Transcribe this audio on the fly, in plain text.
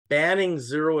banning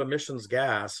zero emissions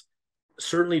gas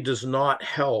certainly does not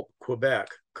help Quebec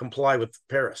comply with the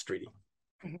Paris Treaty.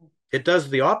 Mhm. It does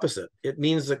the opposite. It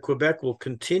means that Quebec will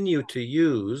continue to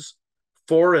use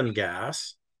foreign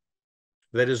gas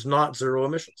that is not zero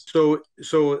emissions. It's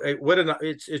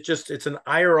an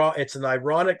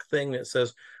ironic thing that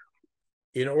says,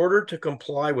 in order to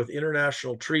comply with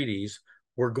international treaties,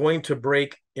 we're going to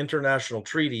break international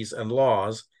treaties and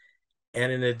laws,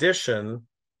 and in addition,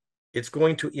 it's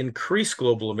going to increase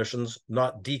global emissions,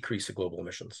 not decrease global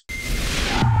emissions.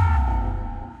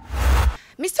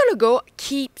 Mr. Legault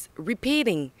keeps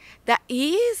repeating that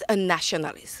he is a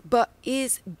nationalist, but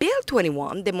his Bill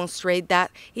 21 demonstrates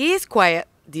that he is quite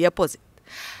the opposite.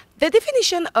 The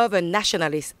definition of a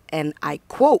nationalist, and I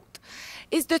quote,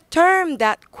 is the term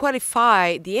that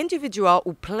qualifies the individual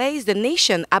who places the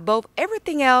nation above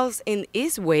everything else in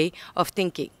his way of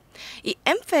thinking. It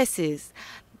emphasizes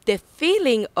the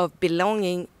feeling of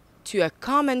belonging to a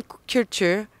common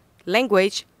culture,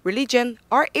 language, religion,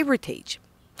 or heritage.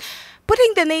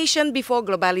 Putting the nation before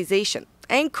globalization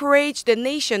encourage the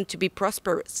nation to be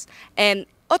prosperous and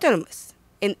autonomous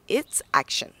in its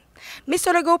action.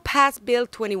 Mr. Legault passed Bill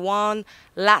 21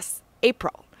 last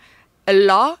April, a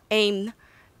law aimed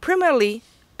primarily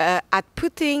at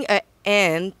putting an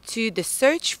end to the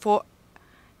search for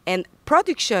and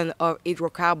production of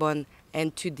hydrocarbon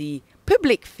and to the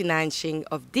public financing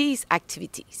of these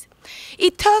activities.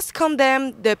 It thus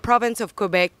condemned the province of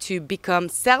Quebec to become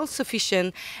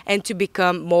self-sufficient and to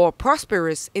become more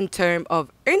prosperous in terms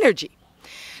of energy.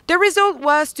 The result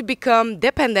was to become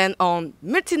dependent on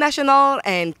multinational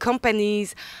and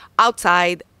companies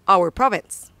outside our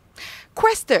province.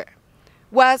 Quester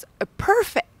was a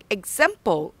perfect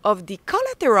example of the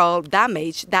collateral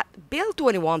damage that Bill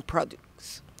 21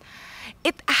 produced.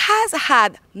 It has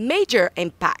had major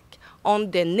impact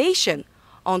on the nation,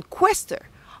 on Quester,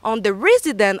 on the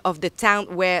resident of the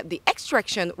town where the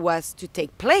extraction was to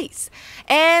take place,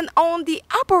 and on the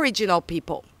Aboriginal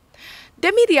people.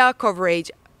 The media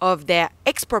coverage of their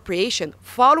expropriation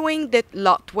following the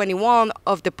Lot 21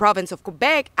 of the province of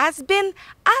Quebec has been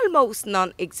almost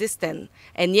non-existent,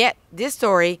 and yet this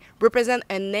story represents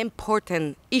an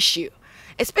important issue,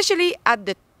 especially at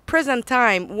the present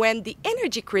time when the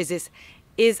energy crisis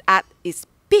is at its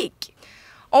peak.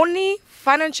 Only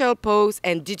Financial Post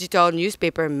and digital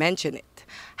newspaper mention it,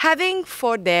 having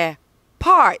for their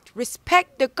part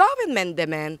respect the government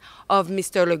demand of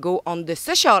Mr. Legault on the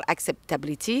social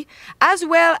acceptability as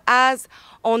well as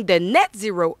on the net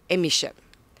zero emission.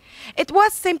 It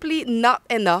was simply not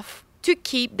enough to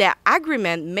keep their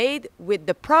agreement made with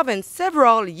the province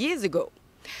several years ago.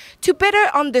 To better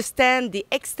understand the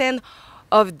extent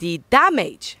of the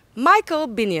damage, Michael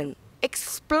Binion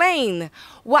explained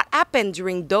what happened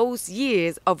during those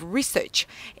years of research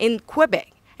in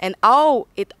Quebec and how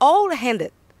it all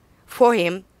ended for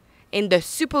him in the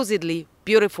supposedly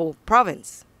beautiful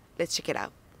province. Let's check it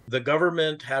out. The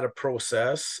government had a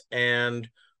process, and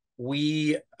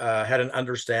we had an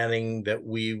understanding that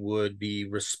we would be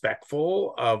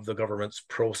respectful of the government's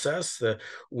process,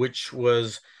 which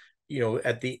was,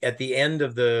 at the end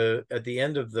of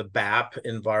the BAP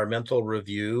environmental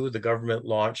review, the government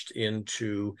launched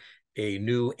into a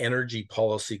new energy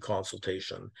policy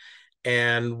consultation.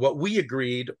 And what we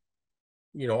agreed,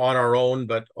 on our own,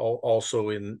 but also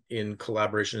in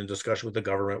collaboration and discussion with the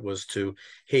government, was to,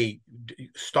 hey,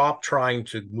 stop trying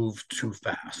to move too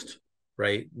fast,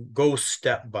 right? Go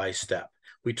step by step.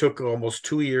 We took almost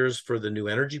 2 years for the new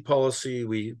energy policy.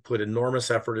 We put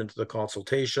enormous effort into the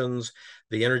consultations.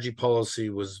 The energy policy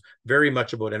was very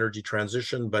much about energy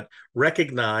transition, but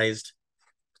recognized,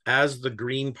 as the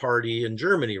Green Party in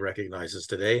Germany recognizes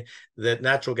today, that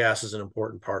natural gas is an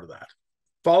important part of that.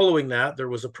 Following that, there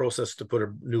was a process to put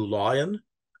a new law in,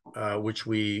 which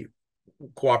we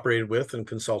cooperated with and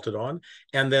consulted on,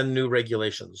 and then new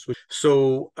regulations.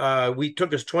 So we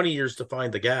took us 20 years to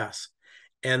find the gas.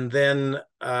 And then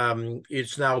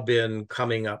it's now been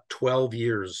coming up 12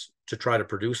 years to try to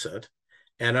produce it.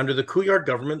 And under the Couillard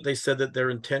government, they said that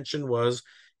their intention was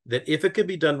that if it could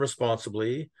be done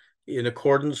responsibly, in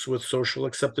accordance with social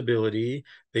acceptability,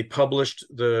 they published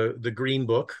the Green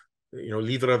Book,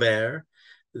 Livre Vert.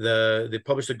 They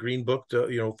published a green book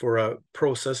for a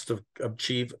process to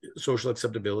achieve social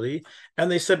acceptability, and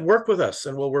they said, work with us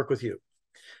and we'll work with you.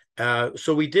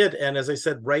 So we did, and as I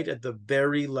said, right at the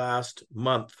very last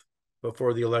month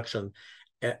before the election,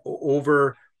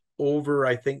 over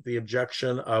I think the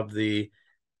objection of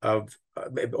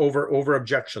over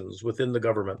objections within the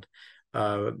government,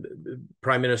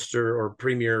 Prime Minister or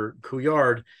Premier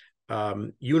Couillard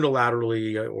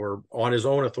unilaterally or on his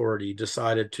own authority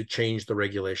decided to change the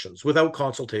regulations without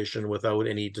consultation, without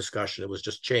any discussion. It was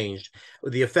just changed.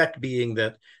 The effect being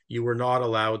that you were not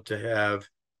allowed to have,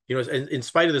 in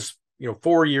spite of this,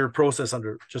 4-year process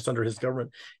under his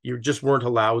government, you just weren't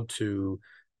allowed to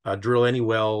drill any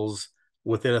wells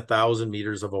within 1,000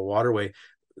 meters of a waterway.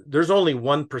 There's only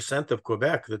 1% of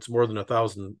Quebec that's more than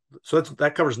 1,000. So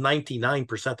that covers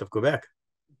 99% of Quebec,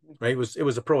 right? It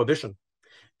was a prohibition.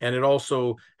 And it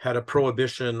also had a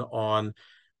prohibition on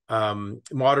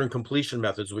modern completion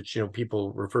methods, which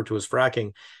people refer to as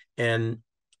fracking, and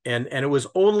it was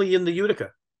only in the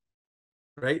Utica,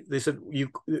 right? They said you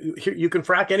can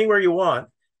frack anywhere you want,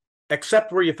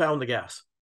 except where you found the gas.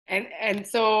 And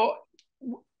so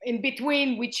in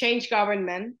between, we changed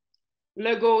government.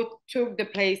 Legault took the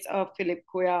place of Philippe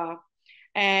Couillard,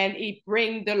 and he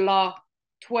bring the law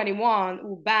 21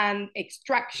 who banned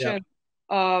extraction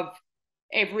of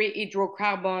every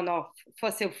hydrocarbon of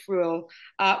fossil fuel.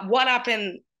 What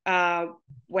happened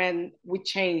when we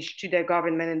changed to the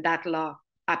government and that law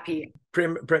appeared?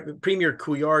 Premier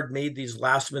Couillard made these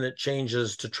last-minute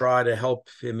changes to try to help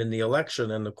him in the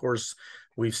election, and of course,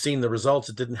 we've seen the results.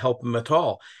 It didn't help him at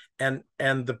all. And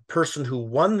the person who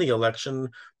won the election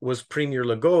was Premier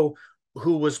Legault,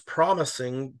 who was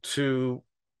promising to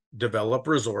develop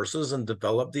resources and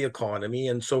develop the economy.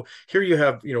 And so here you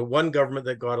have, one government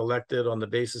that got elected on the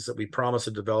basis that we promised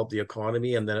to develop the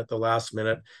economy, and then at the last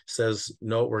minute says,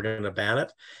 no, we're going to ban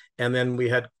it. And then we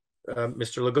had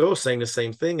Mr. Legault saying the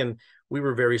same thing, and we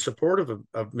were very supportive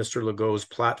of Mr. Legault's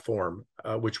platform,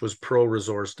 which was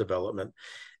pro-resource development.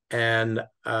 And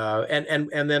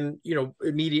then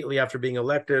immediately after being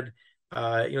elected,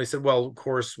 he said, well, of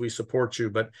course we support you,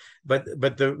 but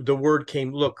the word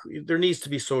came, look, there needs to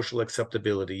be social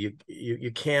acceptability.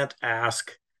 You can't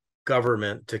ask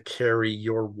government to carry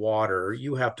your water.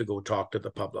 You have to go talk to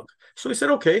the public. So he said,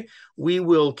 okay, we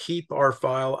will keep our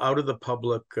file out of the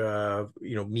public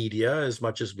media as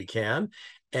much as we can,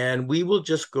 and we will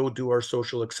just go do our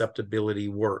social acceptability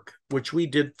work, which we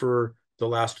did for the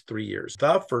last 3 years.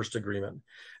 The first agreement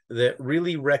that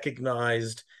really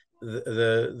recognized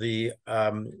the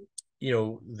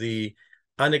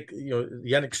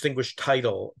unextinguished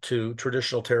title to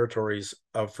traditional territories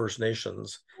of First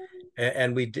Nations,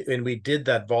 and we did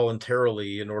that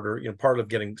voluntarily in order, part of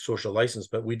getting social license,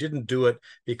 but we didn't do it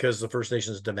because the First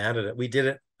Nations demanded it. We did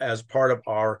it as part of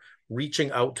our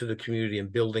reaching out to the community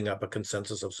and building up a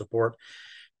consensus of support.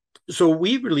 So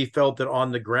we really felt that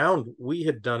on the ground, we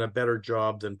had done a better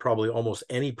job than probably almost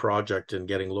any project in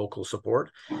getting local support.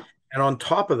 And on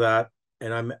top of that,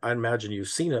 and I imagine you've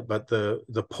seen it, but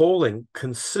the polling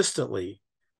consistently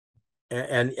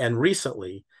and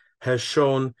recently has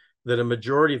shown that a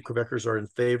majority of Quebecers are in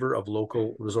favor of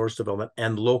local resource development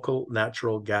and local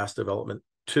natural gas development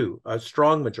too, a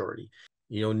strong majority.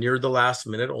 Near the last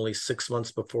minute, only 6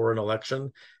 months before an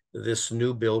election, this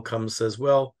new bill comes, says,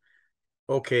 well,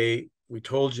 okay, we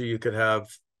told you could have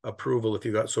approval if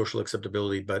you got social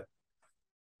acceptability, but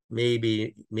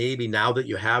maybe now that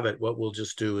you have it, what we'll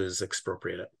just do is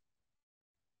expropriate it.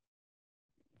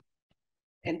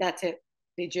 And that's it.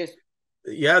 They just...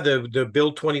 Yeah, the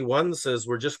Bill 21 says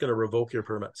we're just going to revoke your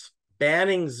permits.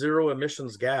 Banning zero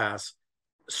emissions gas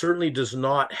certainly does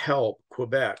not help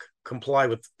Quebec comply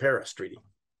with the Paris Treaty.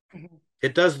 Mm-hmm.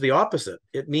 It does the opposite.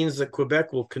 It means that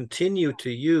Quebec will continue to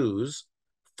use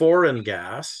foreign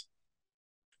gas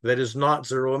that is not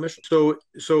zero emission. So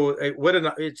it's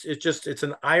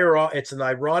an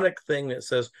ironic thing that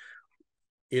says,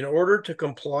 in order to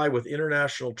comply with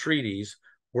international treaties,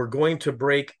 we're going to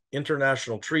break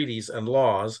international treaties and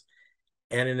laws,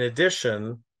 and in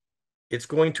addition, it's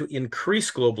going to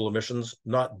increase global emissions,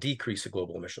 not decrease the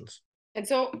global emissions. And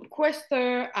so,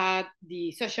 question at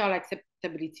the social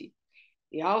acceptability.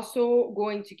 They're also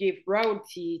going to give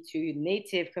royalty to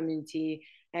native community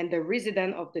and the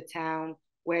resident of the town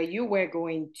where you were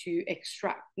going to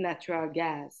extract natural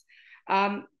gas.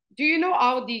 Do you know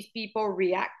how these people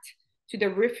react to the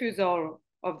refusal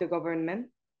of the government?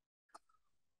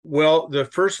 Well, the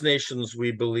First Nations,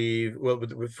 we believe,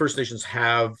 the First Nations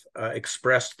have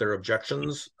expressed their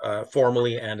objections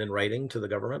formally and in writing to the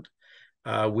government.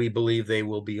 We believe they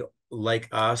will be, like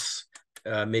us,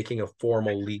 making a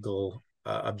formal legal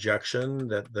objection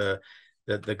that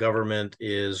the government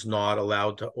is not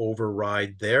allowed to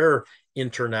override their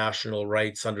international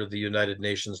rights under the United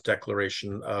Nations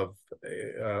Declaration of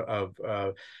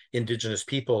Indigenous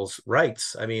Peoples'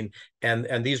 rights. I mean,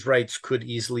 and these rights could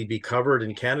easily be covered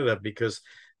in Canada because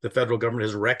the federal government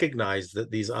has recognized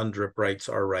that these UNDRIP rights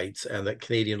are rights and that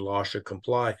Canadian law should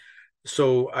comply.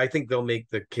 So I think they'll make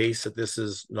the case that this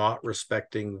is not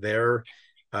respecting their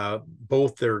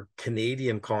both their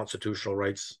Canadian constitutional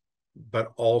rights,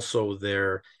 but also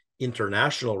their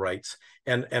international rights.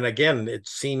 And again, it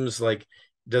seems like,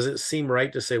 does it seem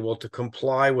right to say, well, to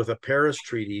comply with a Paris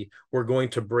Treaty, we're going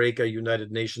to break a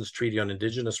United Nations Treaty on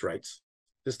Indigenous rights?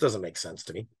 This doesn't make sense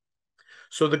to me.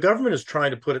 So the government is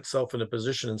trying to put itself in a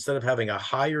position, instead of having a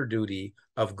higher duty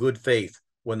of good faith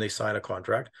when they sign a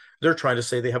contract, they're trying to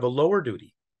say they have a lower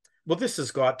duty. Well, this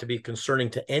has got to be concerning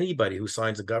to anybody who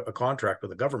signs a contract with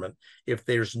the government if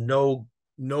there's no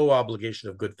obligation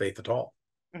of good faith at all.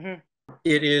 Mhm.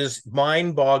 It is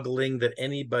mind-boggling that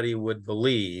anybody would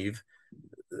believe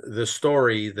the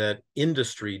story that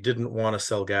industry didn't want to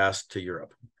sell gas to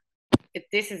Europe.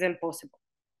 This is impossible.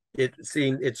 It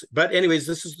seemed it's, but anyways,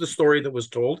 this is the story that was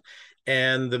told,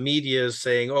 and the media is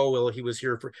saying, oh well, he was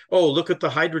here for, oh, look at the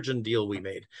hydrogen deal we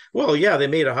made. Well, yeah, they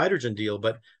made a hydrogen deal,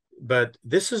 but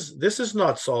this is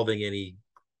not solving any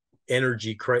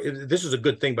energy crisis. This is a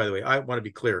good thing, by the way. I want to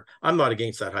be clear. I'm not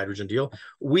against that hydrogen deal.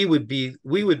 We would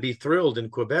be thrilled in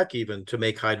Quebec even to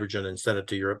make hydrogen and send it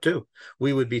to Europe too.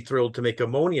 We would be thrilled to make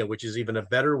ammonia, which is even a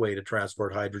better way to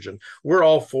transport hydrogen. We're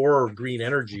all for green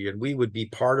energy, and we would be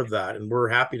part of that, and we're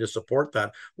happy to support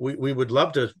that. We would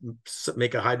love to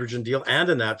make a hydrogen deal and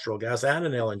a natural gas and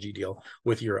an LNG deal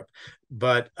with Europe.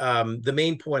 But the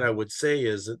main point I would say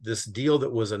is that this deal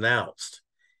that was announced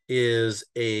is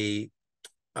a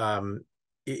I mean,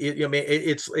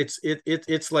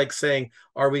 it's like saying,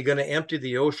 are we going to empty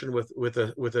the ocean with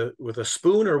a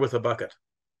spoon or with a bucket?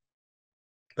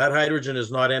 That hydrogen is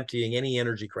not emptying any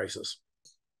energy crisis.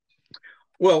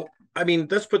 Well, I mean,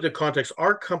 let's put the context.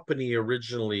 Our company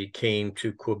originally came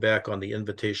to Quebec on the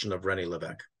invitation of René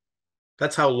Lévesque.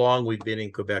 That's how long we've been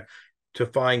in Quebec to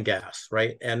find gas,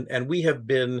 right? And we have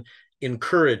been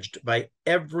encouraged by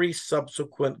every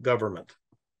subsequent government,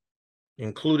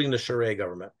 including the Charest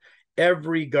government.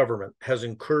 Every government has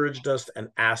encouraged us and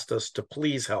asked us to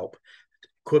please help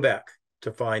Quebec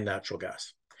to find natural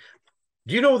gas.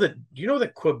 Do you know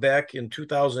that Quebec in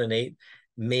 2008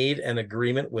 made an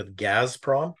agreement with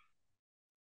Gazprom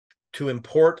to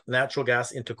import natural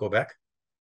gas into Quebec?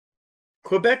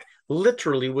 Quebec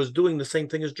literally was doing the same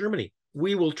thing as Germany.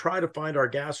 We will try to find our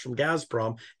gas from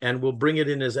Gazprom and we'll bring it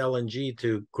in as LNG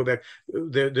to Quebec.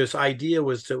 This idea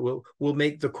was to we'll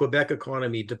make the Quebec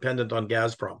economy dependent on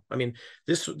Gazprom. I mean,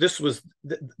 this was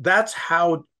that's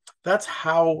how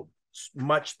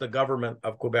much the government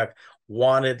of Quebec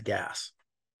wanted gas,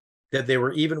 that they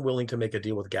were even willing to make a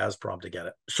deal with Gazprom to get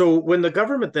it. So when the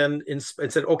government then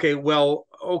said, okay, well,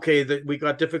 okay, that we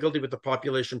got difficulty with the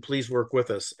population, please work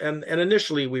with us. And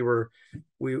initially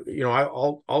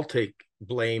I'll take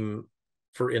blame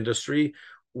for industry.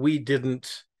 We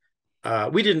didn't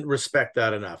respect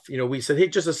that enough. We said, hey,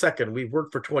 just a second, we've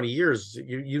worked for 20 years.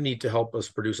 You need to help us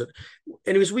produce it.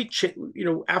 Anyways,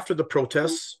 after the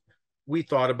protests, we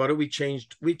thought about it. We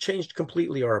changed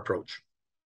completely our approach.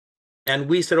 And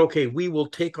we said, okay, we will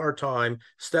take our time,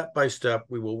 step by step.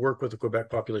 We will work with the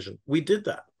Quebec population. We did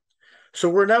that. So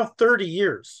we're now 30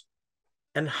 years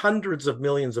and hundreds of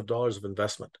millions of dollars of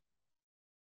investment.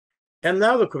 And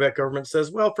now the Quebec government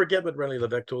says, well, forget what René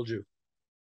Lévesque told you.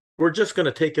 We're just going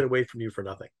to take it away from you for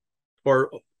nothing,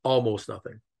 or almost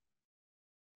nothing.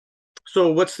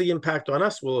 So what's the impact on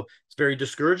us? Well, it's very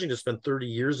discouraging to spend 30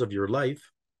 years of your life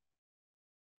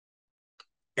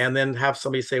and then have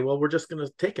somebody say, well, we're just going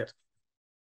to take it.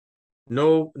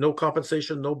 No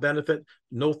compensation, no benefit,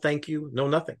 no thank you, no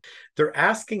nothing. They're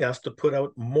asking us to put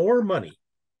out more money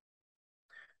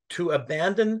to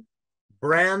abandon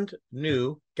brand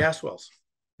new gas wells,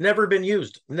 never been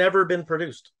used, never been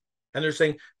produced. And they're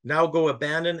saying, now go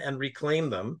abandon and reclaim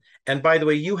them. And by the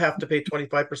way, you have to pay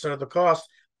 25% of the cost.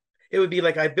 It would be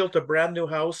like I built a brand new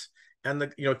house, and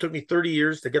it took me 30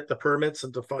 years to get the permits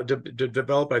and to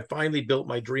develop. I finally built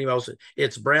my dream house.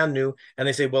 It's brand new, and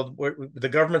they say, well, the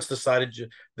government's decided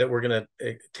that we're going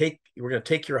to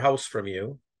take your house from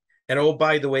you, and oh,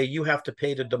 by the way, you have to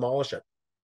pay to demolish it.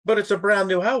 But it's a brand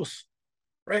new house,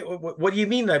 right? What do you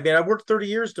mean? I mean, I worked 30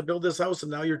 years to build this house,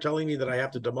 and now you're telling me that I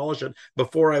have to demolish it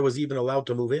before I was even allowed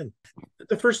to move in.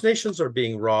 The First Nations are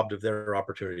being robbed of their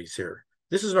opportunities here.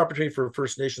 This is an opportunity for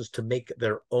First Nations to make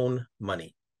their own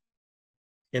money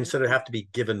instead of have to be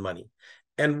given money.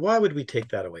 And why would we take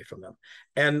that away from them?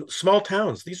 And small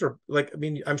towns, these are like, I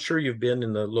mean, I'm sure you've been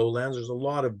in the lowlands. There's a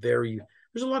lot of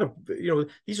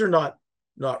these are not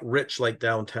rich like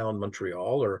downtown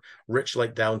Montreal or rich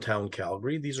like downtown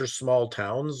Calgary. These are small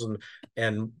towns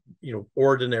and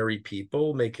ordinary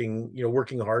people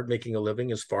working hard, making a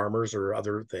living as farmers or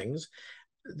other things.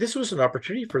 This was an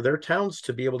opportunity for their towns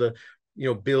to be able to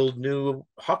build new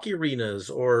hockey arenas,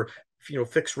 or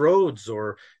fix roads,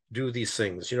 or do these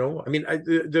things. I mean,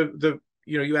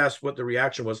 you asked what the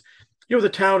reaction was. The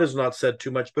town has not said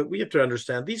too much, but we have to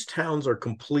understand these towns are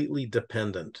completely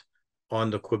dependent on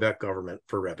the Quebec government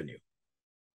for revenue.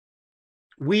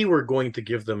 We were going to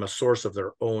give them a source of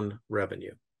their own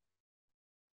revenue.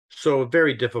 So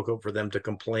very difficult for them to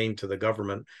complain to the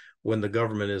government when the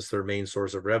government is their main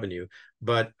source of revenue.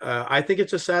 But I think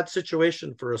it's a sad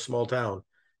situation for a small town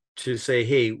to say,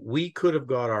 hey, we could have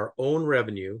got our own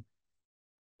revenue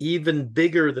even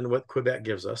bigger than what Quebec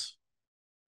gives us,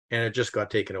 and it just got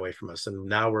taken away from us. And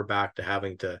now we're back to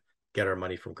having to get our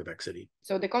money from Quebec City.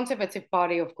 So the Conservative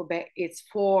Party of Quebec is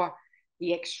for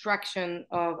the extraction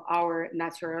of our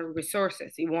natural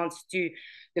resources. It wants the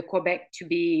Quebec to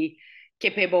be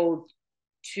capable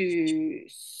to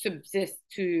subsist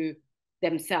to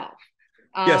themselves.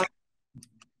 Yes.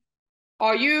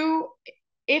 Are you,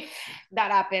 if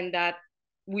that happened, that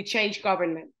we change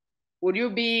government, would you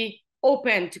be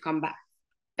open to come back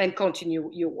and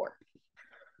continue your work?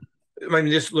 I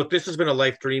mean, this has been a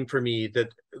life dream for me. This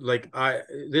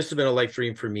has been a life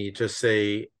dream for me to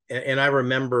say, and I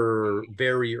remember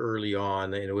very early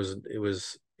on, and it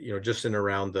was just in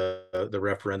around the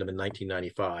referendum in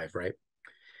 1995, right?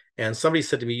 And somebody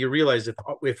said to me, you realize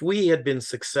if we had been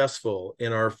successful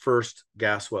in our first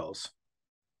gas wells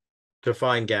to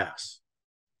find gas,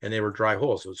 and they were dry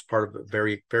holes, it was part of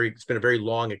it's been a very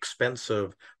long,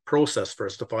 expensive process for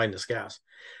us to find this gas.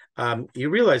 You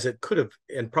realize it could have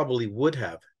and probably would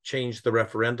have changed the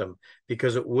referendum,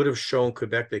 because it would have shown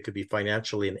Quebec they could be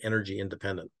financially and energy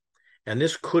independent. And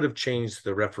this could have changed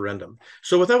the referendum.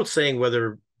 So without saying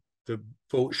whether the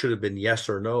vote should have been yes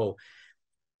or no,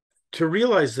 to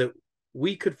realize that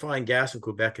we could find gas in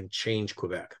Quebec and change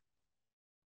Quebec,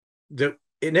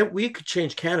 we could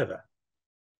change Canada.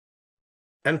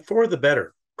 And for the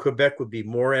better, Quebec would be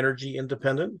more energy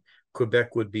independent.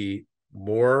 Quebec would be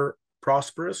more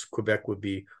prosperous. Quebec would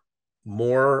be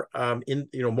more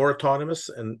more autonomous,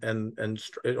 and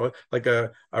like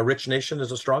a rich nation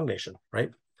is a strong nation, right?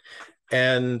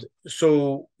 And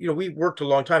so we worked a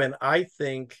long time, and I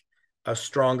think a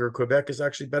stronger Quebec is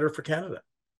actually better for Canada.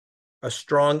 A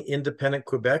strong, independent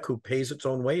Quebec who pays its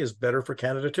own way is better for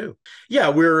Canada too.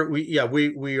 Yeah,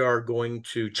 we are going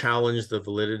to challenge the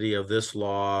validity of this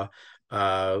law,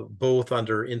 both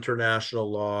under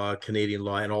international law, Canadian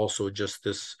law, and also just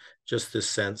this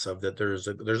sense of that there's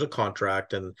a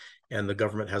contract, and the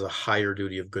government has a higher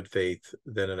duty of good faith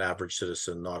than an average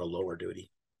citizen, not a lower duty.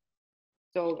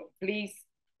 So please,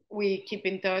 we keep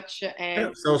in touch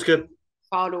and sounds good.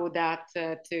 Follow that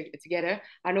together.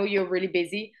 I know you're really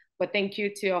busy, but thank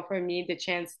you to offer me the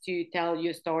chance to tell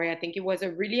your story. I think it was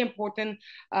a really important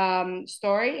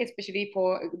story, especially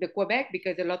for the Quebec,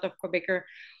 because a lot of Quebecers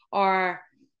are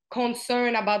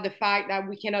concerned about the fact that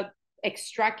we cannot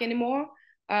extract anymore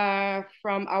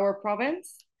from our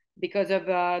province because of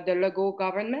the Legault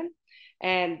government.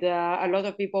 And a lot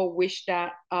of people wish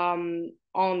that on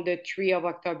the 3rd of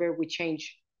October we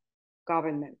change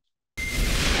government.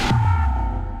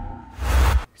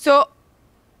 So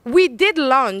we did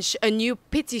launch a new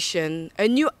petition, a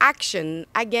new action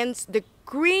against the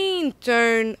green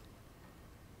turn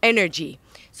energy.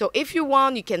 So if you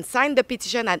want, you can sign the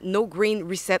petition at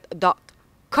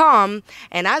nogreenreset.com,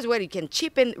 and as well you can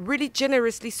chip in really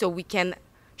generously so we can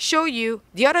show you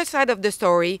the other side of the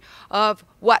story of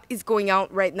what is going on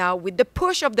right now with the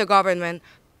push of the government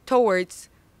towards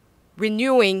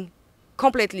renewing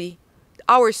completely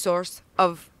our source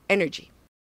of energy.